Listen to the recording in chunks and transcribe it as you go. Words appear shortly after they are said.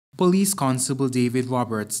Police Constable David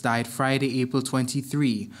Roberts died Friday, April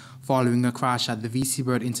 23, following a crash at the V.C.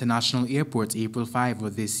 Bird International Airport April 5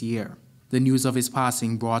 of this year. The news of his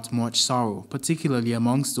passing brought much sorrow, particularly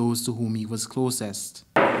amongst those to whom he was closest.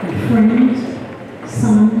 Friend,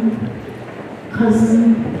 son,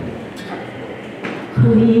 cousin,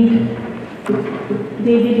 colleague.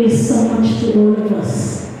 David is so much to all of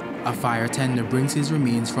us. A fire tender brings his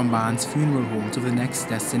remains from Barnes' funeral home to the next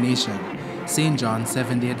destination, St. John's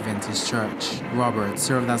Seventh-day Adventist Church. Roberts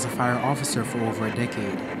served as a fire officer for over a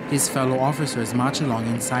decade. His fellow officers march along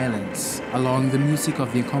in silence, allowing the music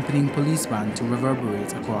of the accompanying police band to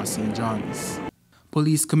reverberate across St. John's.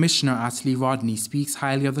 Police Commissioner Ashley Rodney speaks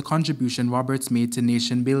highly of the contribution Roberts made to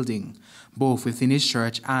nation building, both within his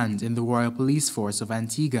church and in the Royal Police Force of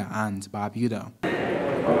Antigua and Barbuda.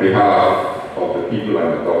 On behalf of the people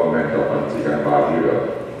and the government of Antigua and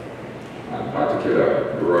Barbuda, and in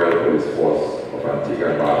particular the Royal Police Force of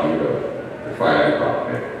Antigua and Barbuda, the Fire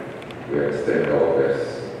Department, we extend our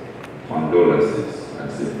best condolences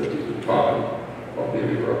and sympathy to the family of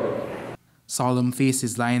David Roberts. Solemn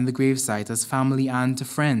faces lie in the gravesite as family and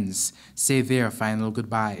friends say their final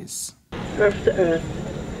goodbyes. Earth to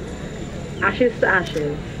earth, ashes to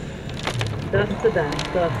ashes, dust to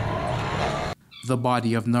dust, dust. The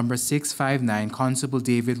body of number 659 Constable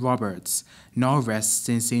David Roberts now rests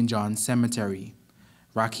in St. John's Cemetery.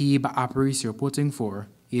 Raghib Apparicio reporting for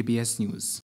ABS News.